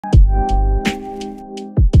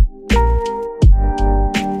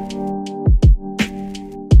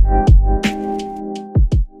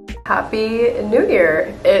Happy New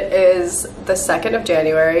Year. It is the 2nd of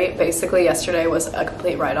January. Basically yesterday was a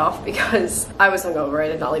complete write-off because I was hungover. I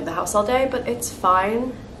did not leave the house all day, but it's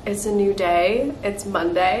fine. It's a new day. It's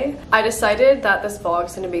Monday. I decided that this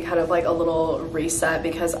vlog's gonna be kind of like a little reset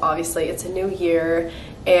because obviously it's a new year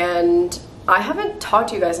and I haven't talked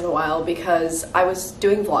to you guys in a while because I was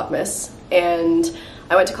doing Vlogmas and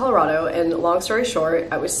I went to Colorado, and long story short,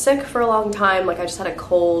 I was sick for a long time. Like I just had a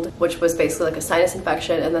cold, which was basically like a sinus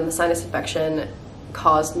infection, and then the sinus infection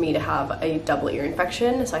caused me to have a double ear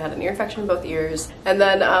infection. So I had an ear infection in both ears. And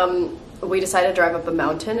then we decided to drive up a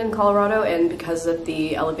mountain in Colorado, and because of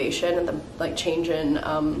the elevation and the like change in,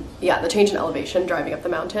 the change in elevation driving up the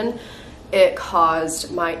mountain, it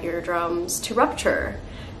caused my eardrums to rupture.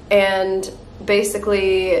 And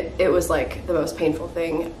basically it was like the most painful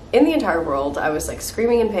thing in the entire world. I was like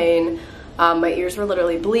screaming in pain. My ears were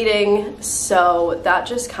literally bleeding. So that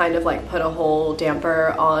just kind of like put a whole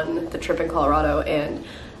damper on the trip in Colorado, and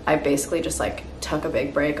I basically just like took a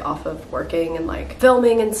big break off of working and like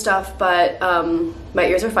filming and stuff. But my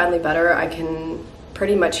ears are finally better. I can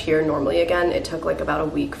pretty much hear normally again. It took like about a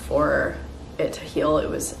week for it to heal. It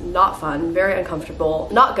was not fun, very uncomfortable,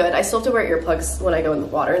 not good. I still have to wear earplugs when I go in the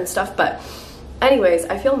water and stuff, but anyways,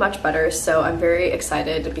 I feel much better, so I'm very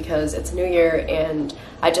excited because it's a new year and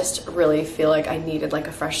I just really feel like I needed like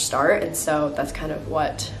a fresh start, and so that's kind of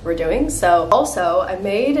what we're doing. So also I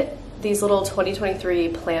made these little 2023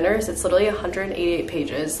 planners. It's literally 188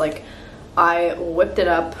 pages. Like I whipped it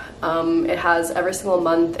up. It has every single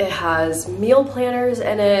month. It has meal planners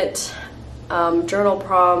in it, journal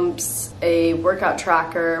prompts, a workout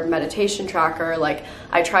tracker, meditation tracker. Like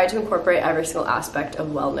I tried to incorporate every single aspect of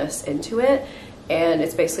wellness into it, and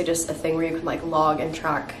it's basically just a thing where you can like log and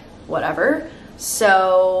track whatever.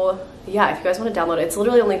 So yeah, if you guys want to download it, it's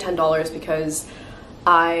literally only $10 because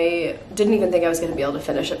I didn't even think I was going to be able to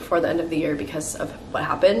finish it before the end of the year because of what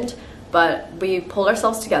happened. But we pulled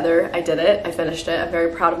ourselves together. I did it. I finished it. I'm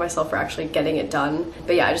very proud of myself for actually getting it done.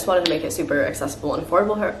 But yeah, I just wanted to make it super accessible and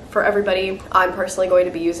affordable for everybody. I'm personally going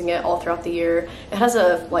to be using it all throughout the year. It has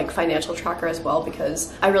a like financial tracker as well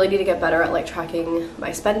because I really need to get better at like tracking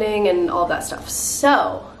my spending and all of that stuff.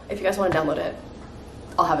 So if you guys want to download it,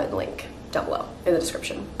 I'll have it in the link down below in the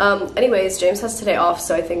description. Anyways, James has today off,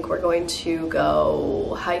 so I think we're going to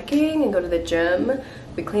go hiking and go to the gym.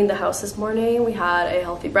 We cleaned the house this morning. We had a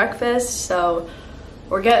healthy breakfast, so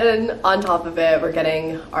we're getting on top of it. We're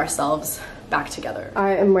getting ourselves back together.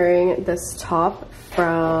 I am wearing this top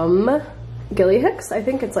from Gilly Hicks. I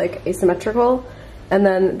think it's like asymmetrical. And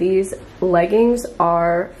then these leggings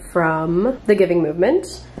are from The Giving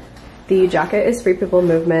Movement. The jacket is Free People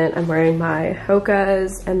Movement. I'm wearing my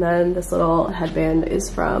Hoka's, and then this little headband is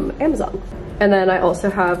from Amazon. And then I also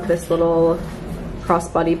have this little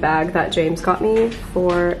crossbody bag that James got me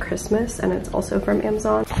for Christmas, and it's also from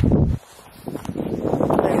Amazon.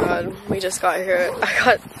 Oh my god, we just got here. I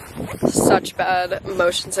got such bad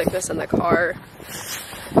motion sickness in the car.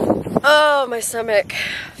 Oh, my stomach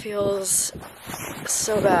feels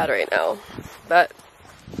so bad right now, but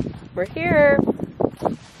we're here.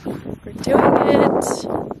 We're doing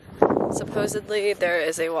it. Supposedly there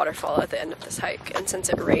is a waterfall at the end of this hike, and since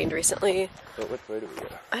it rained recently, but which way do we go?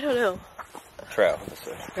 I don't know. Trail this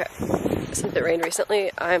way. Okay. Since it rained recently,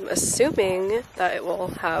 I'm assuming that it will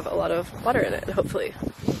have a lot of water in it, hopefully.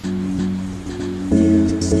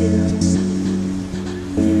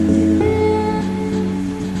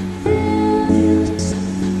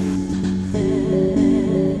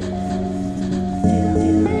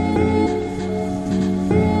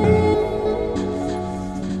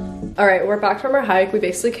 All right, we're back from our hike. We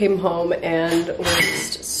basically came home and we're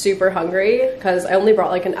just super hungry because I only brought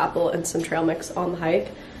like an apple and some trail mix on the hike.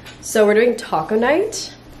 So we're doing taco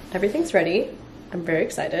night. Everything's ready. I'm very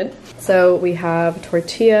excited. So we have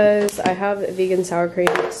tortillas. I have vegan sour cream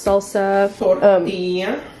salsa.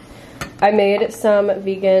 Tortilla. I made some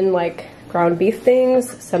vegan like ground beef things,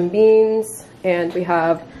 some beans, and we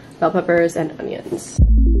have bell peppers and onions.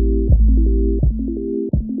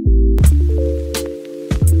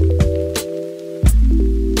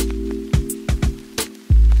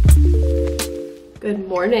 Good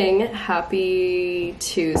morning, happy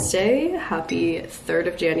Tuesday, happy 3rd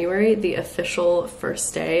of January, the official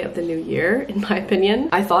first day of the new year, in my opinion.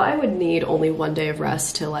 I thought I would need only one day of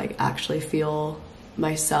rest to like actually feel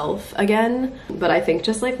myself again, but I think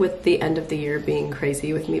just like with the end of the year being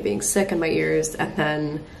crazy with me being sick in my ears and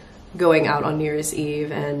then going out on New Year's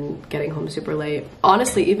Eve and getting home super late.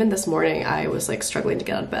 Honestly, even this morning I was like struggling to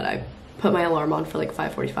get out of bed. I put my alarm on for like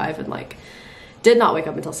 5:45 and like did not wake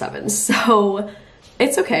up until 7. So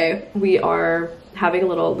It's okay. We are having a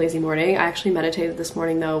little lazy morning. I actually meditated this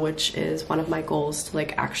morning though, which is one of my goals to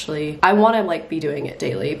like actually, I want to like be doing it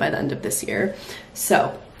daily by the end of this year.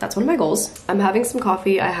 So that's one of my goals. I'm having some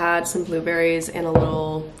coffee. I had some blueberries and a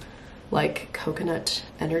little like coconut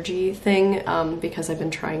energy thing because I've been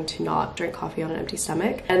trying to not drink coffee on an empty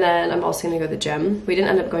stomach. And then I'm also gonna go to the gym. We didn't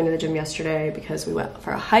end up going to the gym yesterday because we went for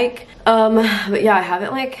a hike. But yeah, I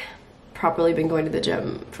haven't like properly been going to the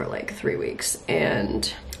gym for like 3 weeks,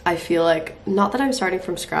 and I feel like, not that I'm starting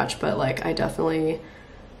from scratch, but like I definitely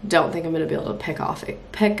don't think I'm gonna be able to pick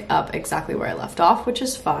up exactly where I left off, which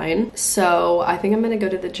is fine. So I think I'm gonna go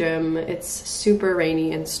to the gym. It's super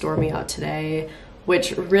rainy and stormy out today,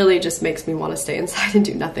 which really just makes me want to stay inside and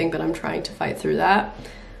do nothing, but I'm trying to fight through that.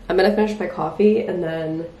 I'm gonna finish my coffee and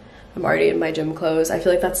then I'm already in my gym clothes. I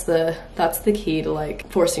feel like that's the key to like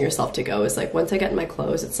forcing yourself to go, is like once I get in my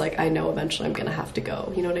clothes, it's like I know eventually I'm gonna have to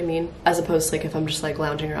go, you know what I mean? As opposed to like if I'm just like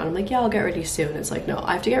lounging around, I'm like, yeah, I'll get ready soon. It's like, no,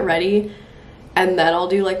 I have to get ready and then I'll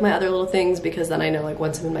do like my other little things, because then I know like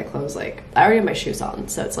once I'm in my clothes, like I already have my shoes on,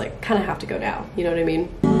 so it's like kind of have to go now, you know what I mean?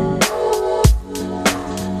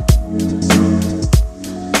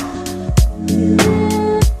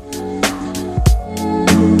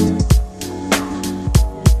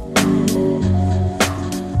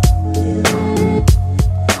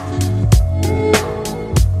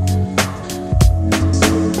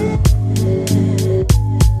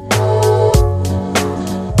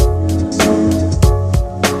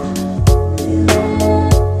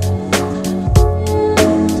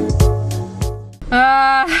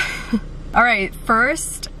 All right,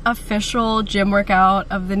 first official gym workout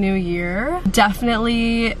of the new year.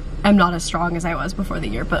 Definitely am not as strong as I was before the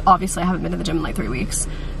year, but obviously I haven't been to the gym in like 3 weeks.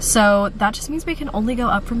 So that just means we can only go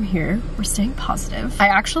up from here. We're staying positive. I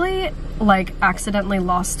actually like accidentally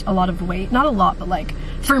lost a lot of weight. Not a lot, but like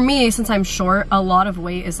for me, since I'm short, a lot of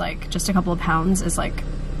weight is like just a couple of pounds is like,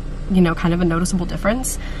 you know, kind of a noticeable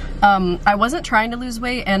difference. I wasn't trying to lose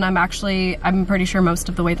weight, and I'm pretty sure most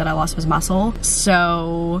of the weight that I lost was muscle.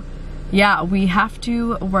 So yeah, we have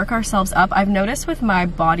to work ourselves up. I've noticed with my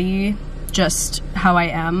body, just how I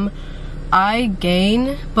am, I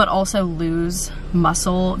gain but also lose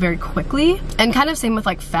muscle very quickly. And kind of same with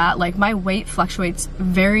like fat, like my weight fluctuates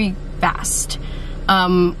very fast,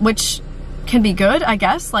 which can be good, I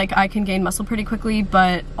guess. Like I can gain muscle pretty quickly,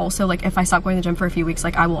 but also like if I stop going to the gym for a few weeks,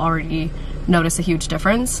 like I will already notice a huge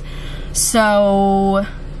difference. So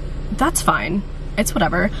that's fine. It's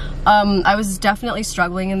whatever. I was definitely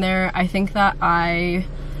struggling in there. I think that I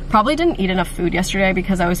probably didn't eat enough food yesterday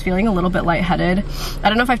because I was feeling a little bit lightheaded. I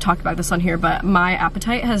don't know if I've talked about this on here, but my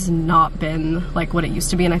appetite has not been like what it used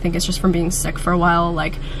to be, and I think it's just from being sick for a while.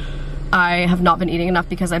 Like I have not been eating enough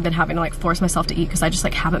because I've been having to like force myself to eat because I just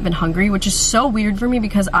like haven't been hungry, which is so weird for me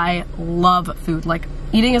because I love food. Like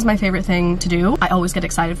eating is my favorite thing to do. I always get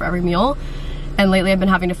excited for every meal. And lately I've been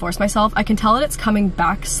having to force myself. I can tell that it's coming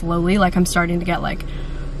back slowly. Like I'm starting to get like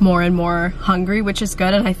more and more hungry, which is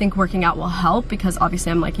good. And I think working out will help because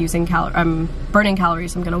obviously I'm like I'm burning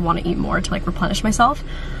calories. So I'm gonna want to eat more to like replenish myself.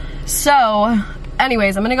 So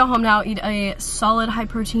anyways, I'm gonna go home now, eat a solid high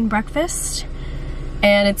protein breakfast.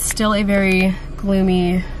 And it's still a very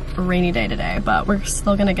gloomy, rainy day today, but we're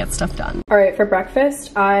still gonna get stuff done. All right, for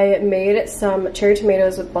breakfast, I made some cherry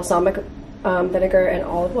tomatoes with balsamic vinegar and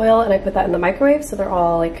olive oil, and I put that in the microwave so they're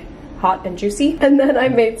all like hot and juicy. And then I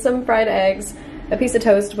made some fried eggs, a piece of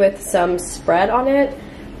toast with some spread on it.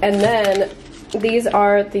 And then these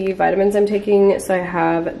are the vitamins I'm taking. So I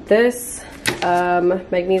have this,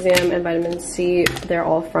 magnesium and vitamin C. They're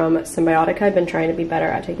all from Symbiotica. I've been trying to be better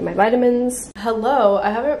at taking my vitamins. Hello,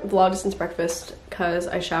 I haven't vlogged since breakfast because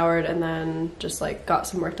I showered and then just like got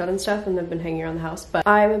some work done and stuff, and I've been hanging around the house. But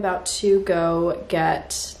I'm about to go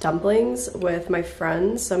get dumplings with my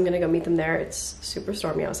friends, so I'm gonna go meet them there. It's super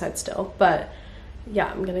stormy outside still, but yeah,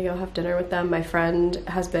 I'm gonna go have dinner with them. My friend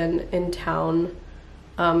has been in town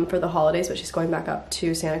for the holidays, but she's going back up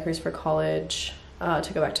to Santa Cruz for college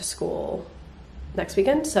to go back to school next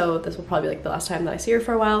weekend. So this will probably be like the last time that I see her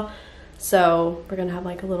for a while. So we're gonna have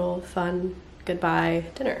like a little fun goodbye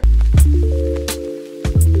dinner.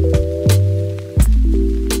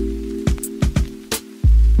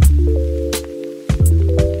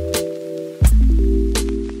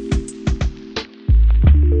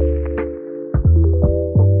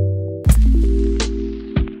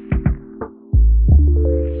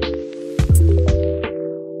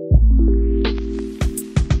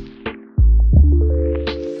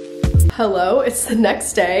 Hello, it's the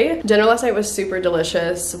next day. Dinner last night was super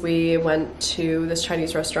delicious. We went to this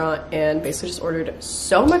Chinese restaurant and basically just ordered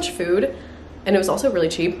so much food, and it was also really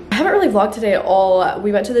cheap. I haven't really vlogged today at all.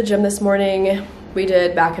 We went to the gym this morning We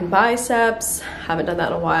did back and biceps. Haven't done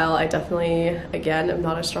that in a while. I definitely, again, am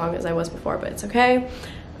not as strong as I was before, but it's okay.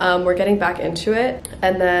 We're getting back into it.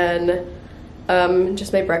 And then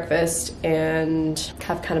just made breakfast and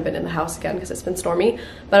have kind of been in the house again because it's been stormy.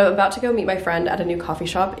 But I'm about to go meet my friend at a new coffee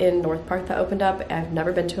shop in North Park that opened up. I've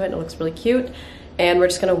never been to it and it looks really cute. And we're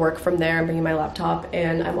just gonna work from there. I'm bringing my laptop,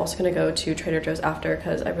 and I'm also gonna go to Trader Joe's after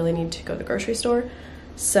because I really need to go to the grocery store.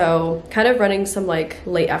 So kind of running some like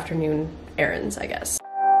late afternoon errands, I guess.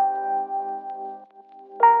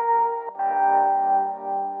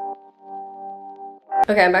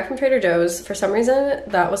 Okay, I'm back from Trader Joe's. For some reason,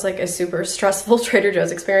 that was like a super stressful Trader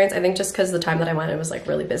Joe's experience. I think just because the time that I went, it was like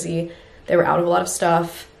really busy. They were out of a lot of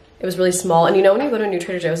stuff. It was really small. And you know when you go to a new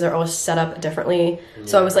Trader Joe's, they're always set up differently. Yeah,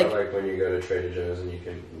 so I was like when you go to Trader Joe's and you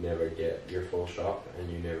can never get your full shop,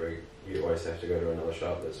 and you always have to go to another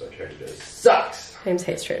shop. That's why Trader Joe's sucks. James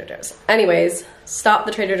hates Trader Joe's. Anyways, stop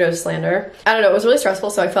the Trader Joe's slander. I don't know, it was really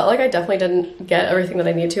stressful, so I felt like I definitely didn't get everything that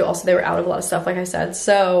I needed to. Also, they were out of a lot of stuff, like I said.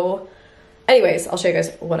 So anyways, I'll show you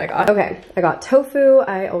guys what I got. Okay, I got tofu.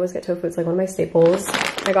 I always get tofu. It's like one of my staples.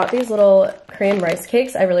 I got these little Korean rice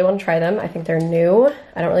cakes. I really want to try them. I think they're new.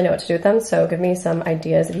 I don't really know what to do with them, so give me some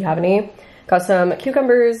ideas if you have any. Got some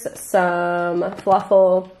cucumbers, some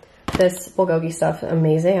falafel, this bulgogi stuff,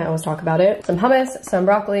 amazing. I always talk about it. Some hummus, some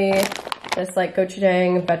broccoli, this like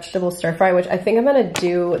gochujang vegetable stir fry, which I think I'm gonna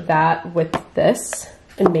do that with this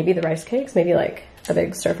and maybe the rice cakes, maybe like a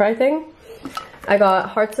big stir fry thing. I got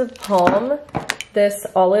hearts of palm, this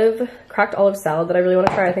cracked olive salad that I really want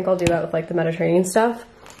to try. I think I'll do that with like the Mediterranean stuff.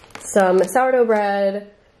 Some sourdough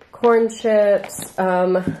bread, corn chips,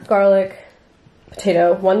 garlic,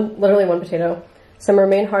 potato, literally one potato, some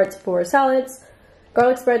romaine hearts for salads,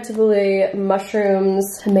 garlic spread, tabbouleh,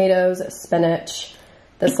 mushrooms, tomatoes, spinach,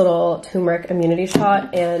 this little turmeric immunity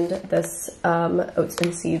shot, and this oats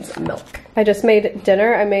and seeds milk. I just made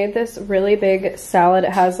dinner. I made this really big salad.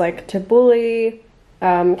 It has like tabbouleh,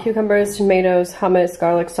 cucumbers, tomatoes, hummus,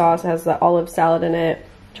 garlic sauce. It has the olive salad in it,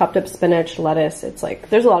 chopped up spinach, lettuce. It's like,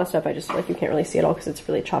 there's a lot of stuff. I just feel like you can't really see it all because it's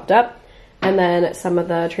really chopped up. And then some of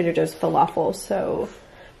the Trader Joe's falafel. So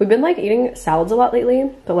we've been like eating salads a lot lately,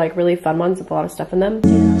 but like really fun ones with a lot of stuff in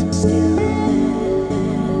them.